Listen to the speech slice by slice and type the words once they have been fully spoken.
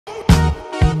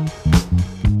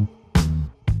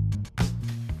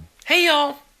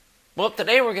y'all! Well,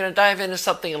 today we're going to dive into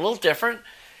something a little different.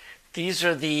 These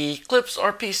are the Klipsch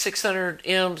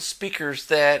RP600M speakers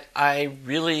that I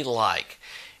really like.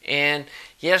 And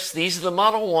yes, these are the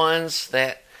model ones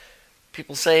that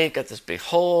people say got this big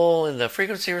hole in the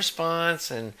frequency response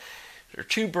and they're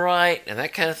too bright and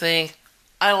that kind of thing.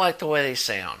 I like the way they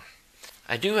sound.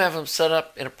 I do have them set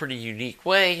up in a pretty unique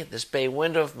way, this bay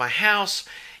window of my house,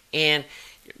 and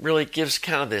it really gives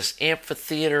kind of this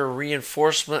amphitheater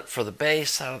reinforcement for the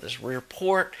bass out of this rear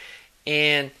port.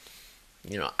 And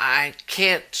you know, I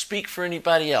can't speak for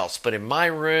anybody else, but in my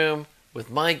room with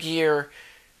my gear,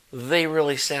 they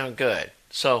really sound good.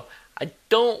 So I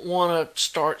don't want to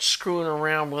start screwing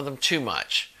around with them too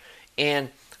much. And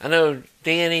I know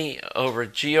Danny over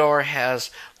at GR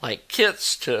has like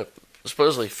kits to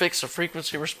supposedly fix the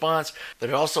frequency response, but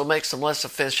it also makes them less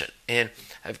efficient. And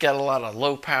I've got a lot of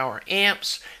low power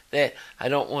amps that I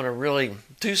don't want to really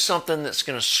do something that's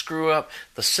going to screw up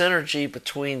the synergy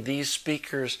between these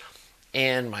speakers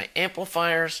and my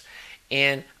amplifiers.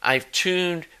 And I've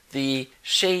tuned the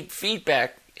shade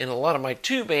feedback in a lot of my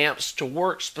tube amps to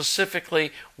work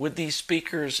specifically with these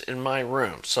speakers in my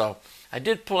room. So I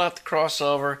did pull out the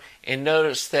crossover and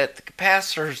notice that the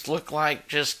capacitors look like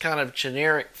just kind of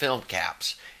generic film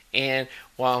caps. And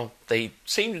while they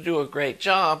seem to do a great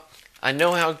job, I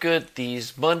know how good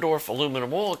these Mundorf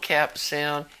aluminum oil caps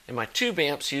sound, and my tube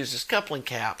amps use as coupling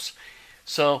caps.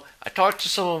 So I talked to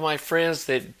some of my friends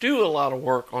that do a lot of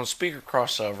work on speaker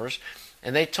crossovers,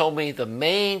 and they told me the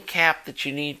main cap that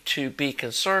you need to be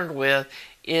concerned with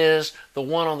is the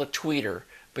one on the tweeter,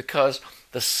 because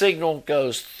the signal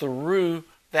goes through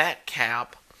that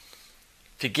cap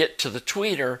to get to the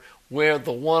tweeter, where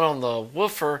the one on the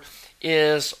woofer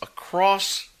is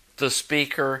across the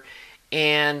speaker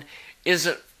and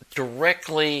isn't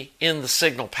directly in the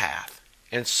signal path.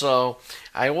 And so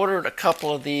I ordered a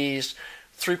couple of these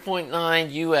 3.9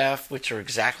 UF, which are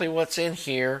exactly what's in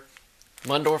here,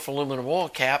 Mundorf aluminum oil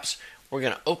caps. We're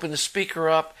going to open the speaker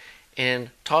up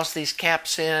and toss these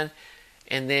caps in,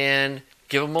 and then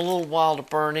give them a little while to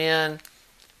burn in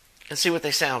and see what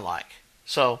they sound like.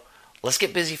 So let's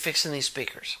get busy fixing these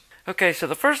speakers. Okay, so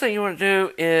the first thing you want to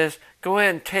do is go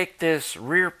ahead and take this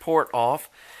rear port off.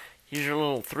 Use your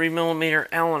little 3mm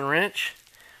Allen wrench.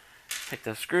 Take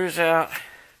the screws out.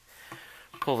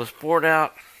 Pull this board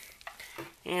out.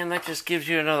 And that just gives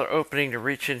you another opening to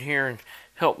reach in here and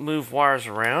help move wires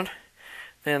around.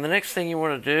 Then the next thing you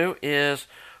want to do is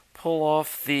pull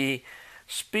off the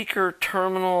speaker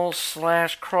terminal /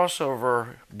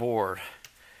 crossover board.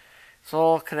 It's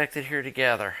all connected here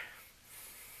together.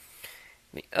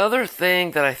 The other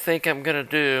thing that I think I'm going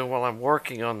to do while I'm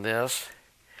working on this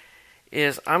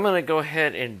is I'm going to go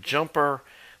ahead and jumper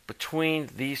between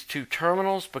these two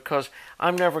terminals, because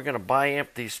I'm never going to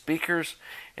bi-amp these speakers,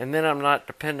 and then I'm not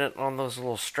dependent on those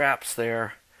little straps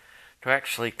there to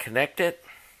actually connect it.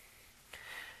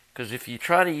 Because if you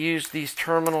try to use these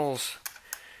terminals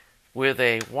with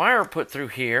a wire put through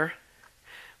here,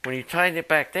 when you tighten it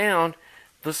back down,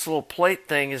 this little plate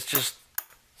thing is just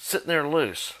sitting there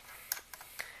loose.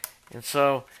 And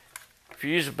so if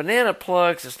you're using banana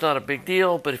plugs, it's not a big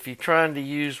deal, but if you're trying to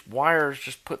use wires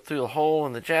just put through the hole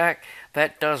in the jack,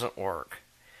 that doesn't work.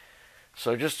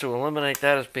 So just to eliminate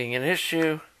that as being an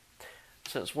issue,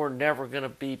 since we're never going to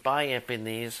be bi-amping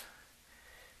these,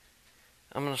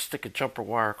 I'm going to stick a jumper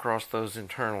wire across those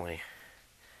internally.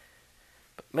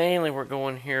 But mainly we're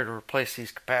going here to replace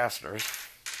these capacitors,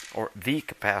 or the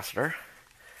capacitor.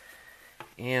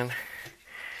 And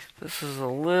this is a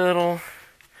little,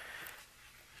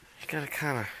 you got to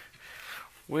kind of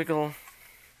wiggle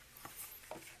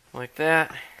like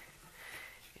that.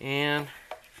 And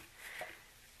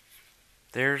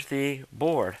there's the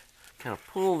board. Kind of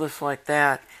pull this like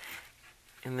that,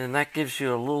 and then that gives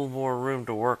you a little more room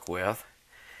to work with.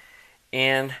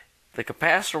 And the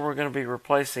capacitor we're going to be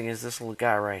replacing is this little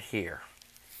guy right here.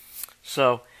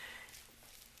 So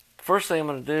first thing I'm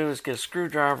going to do is get a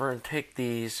screwdriver and take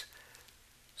these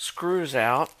screws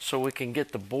out so we can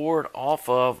get the board off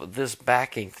of this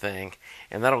backing thing,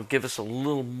 and that'll give us a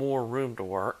little more room to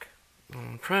work.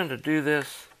 I'm trying to do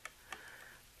this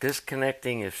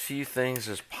disconnecting as few things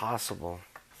as possible.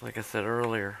 Like I said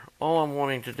earlier, all I'm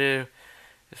wanting to do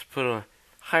is put a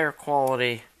higher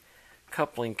quality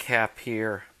coupling cap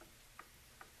here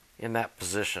in that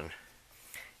position.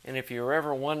 And if you're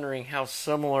ever wondering how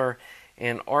similar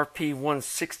an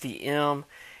RP160M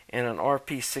and an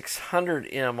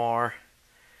RP600M are,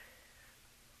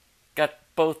 got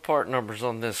both part numbers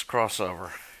on this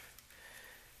crossover.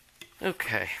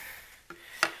 Okay,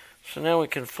 so now we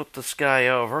can flip this guy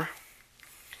over.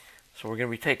 So we're going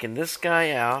to be taking this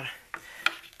guy out,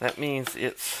 that means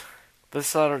it's this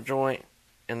solder joint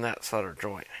and that solder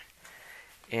joint.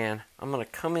 And I'm going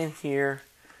to come in here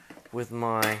with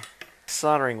my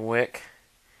soldering wick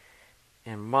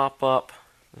and mop up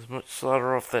as much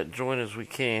solder off that joint as we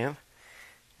can.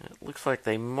 And it looks like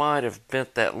they might have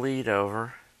bent that lead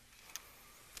over.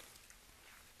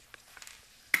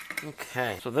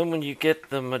 Okay, so then when you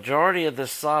get the majority of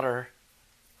this solder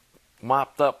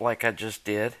mopped up like I just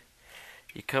did,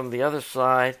 you come to the other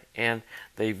side and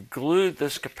they've glued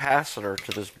this capacitor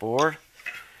to this board,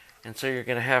 and so you're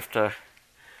going to have to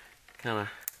kind of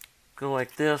go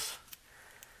like this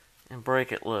and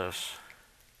break it loose.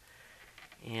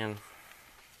 And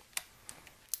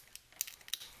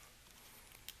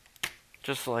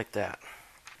just like that.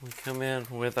 We come in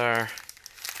with our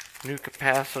new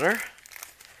capacitor.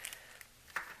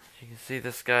 You can see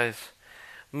this guy's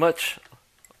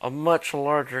a much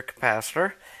larger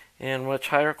capacitor and much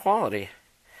higher quality.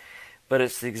 But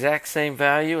it's the exact same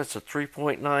value. It's a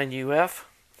 3.9 UF.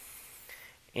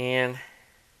 And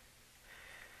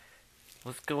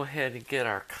let's go ahead and get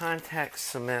our contact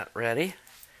cement ready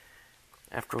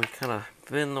after we kind of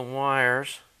bend the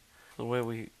wires the way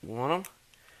we want them.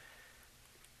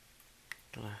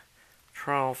 Gonna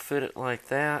trowel fit it like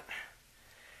that.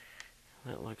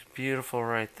 That looks beautiful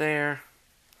right there.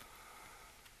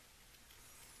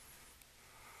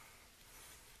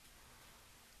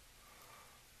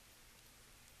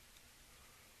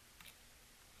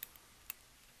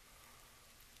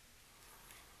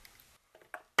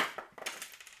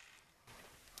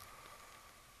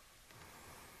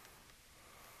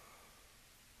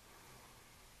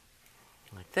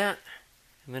 Like that.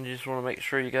 And then you just want to make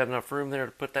sure you got enough room there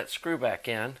to put that screw back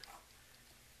in.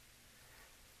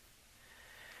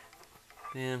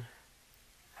 Then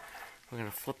we're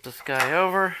going to flip this guy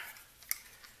over.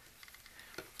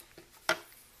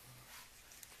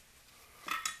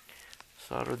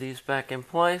 Solder these back in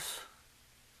place.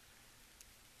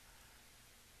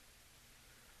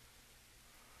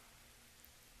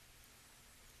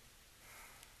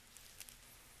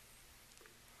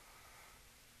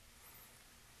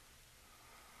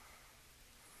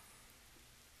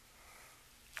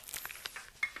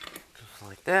 Just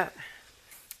like that.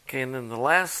 Okay, and then the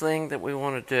last thing that we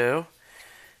want to do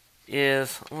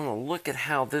is I want to look at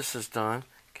how this is done.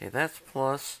 Okay, that's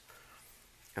plus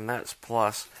and that's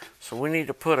plus. So we need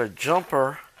to put a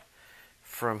jumper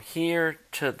from here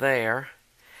to there,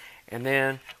 and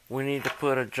then we need to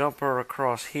put a jumper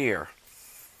across here.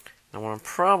 Now what I'm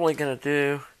probably going to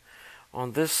do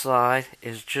on this side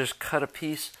is just cut a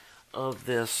piece of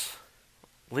this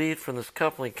lead from this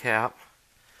coupling cap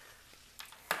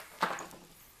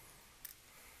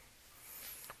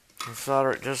and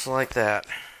solder it just like that.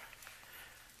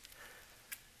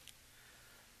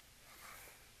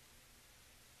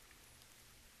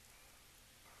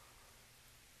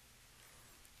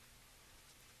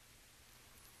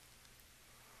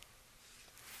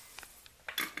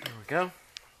 There we go.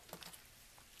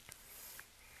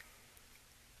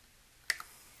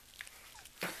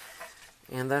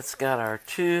 And that's got our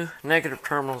two negative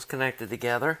terminals connected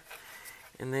together.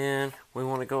 And then we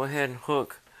want to go ahead and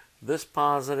hook this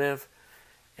positive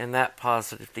and that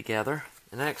positive together.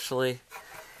 And actually,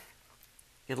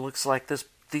 it looks like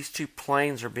these two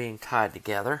planes are being tied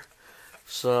together.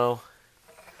 So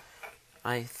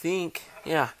I think,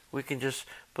 yeah, we can just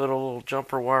put a little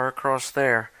jumper wire across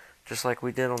there, just like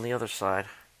we did on the other side.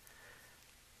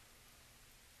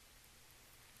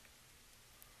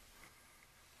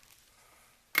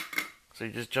 So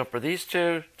you just jumper these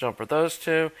two, jumper those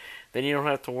two, then you don't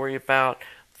have to worry about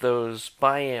those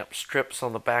biamp strips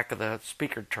on the back of the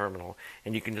speaker terminal,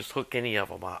 and you can just hook any of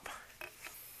them up.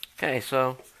 Okay,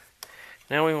 so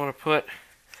now we want to put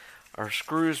our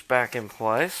screws back in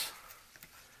place.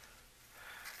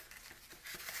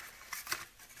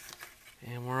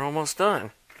 And we're almost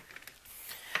done.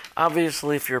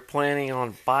 Obviously, if you're planning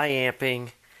on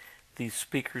biamping these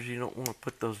speakers, you don't want to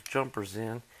put those jumpers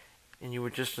in, and you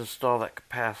would just install that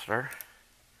capacitor.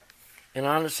 And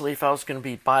honestly, if I was going to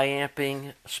be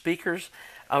biamping speakers,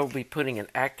 I would be putting an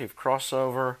active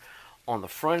crossover on the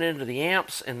front end of the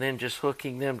amps and then just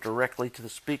hooking them directly to the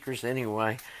speakers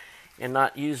anyway, and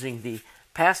not using the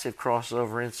passive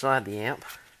crossover inside the amp.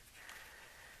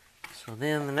 So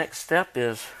then the next step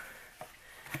is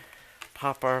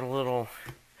pop our little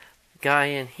guy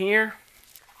in here,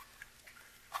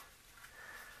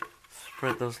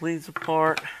 spread those leads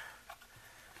apart,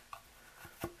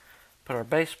 put our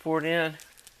baseboard in,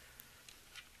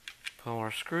 pull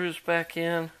our screws back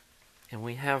in, and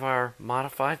we have our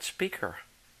modified speaker.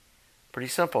 Pretty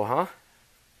simple, huh?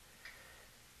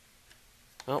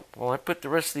 Well, while I put the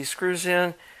rest of these screws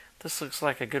in, this looks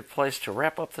like a good place to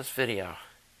wrap up this video.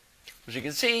 As you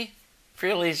can see,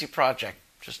 fairly easy project.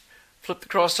 Just flip the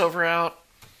crossover out,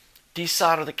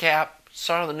 desolder the cap,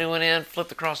 solder the new one in, flip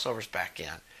the crossovers back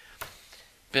in.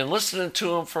 Been listening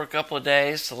to them for a couple of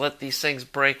days to let these things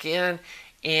break in,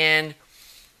 and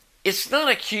it's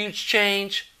not a huge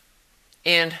change.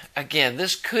 And again,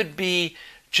 this could be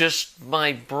just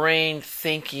my brain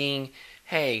thinking,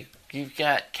 hey, you've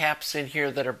got caps in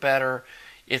here that are better,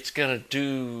 it's going to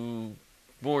do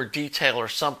more detail or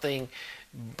something.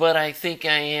 But I think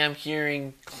I am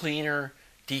hearing cleaner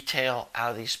detail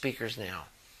out of these speakers now.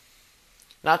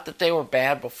 Not that they were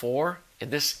bad before,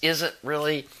 and this isn't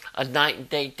really a night and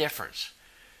day difference.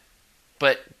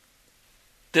 But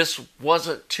this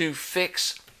wasn't to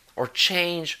fix or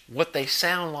change what they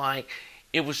sound like.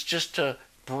 It was just to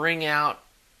bring out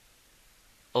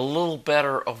a little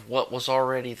better of what was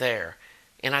already there.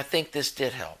 And I think this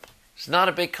did help. It's not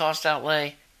a big cost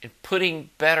outlay, and putting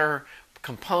better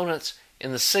components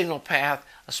in the signal path,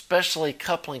 especially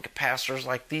coupling capacitors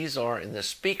like these are in the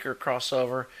speaker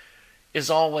crossover, is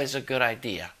always a good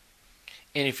idea.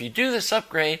 And if you do this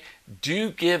upgrade,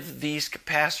 do give these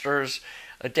capacitors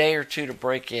a day or two to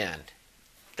break in.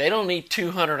 They don't need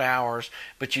 200 hours,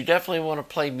 but you definitely want to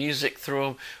play music through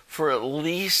them for at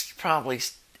least probably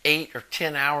 8 or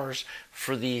 10 hours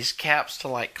for these caps to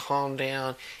like calm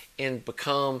down and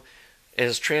become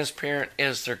as transparent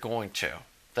as they're going to.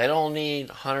 They don't need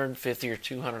 150 or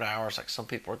 200 hours like some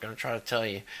people are going to try to tell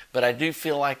you, but I do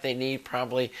feel like they need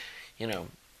probably,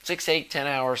 6, 8, 10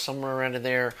 hours, somewhere around in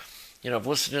there. I've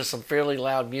listened to some fairly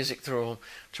loud music through them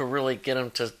to really get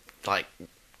them to like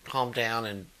calm down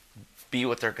and be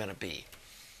what they're going to be.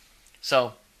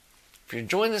 So, if you're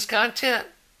enjoying this content,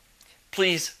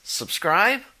 please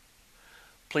subscribe.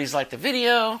 Please like the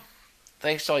video.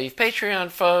 Thanks to all you Patreon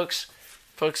folks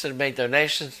that have made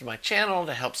donations to my channel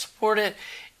to help support it.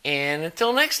 And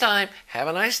until next time, have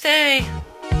a nice day.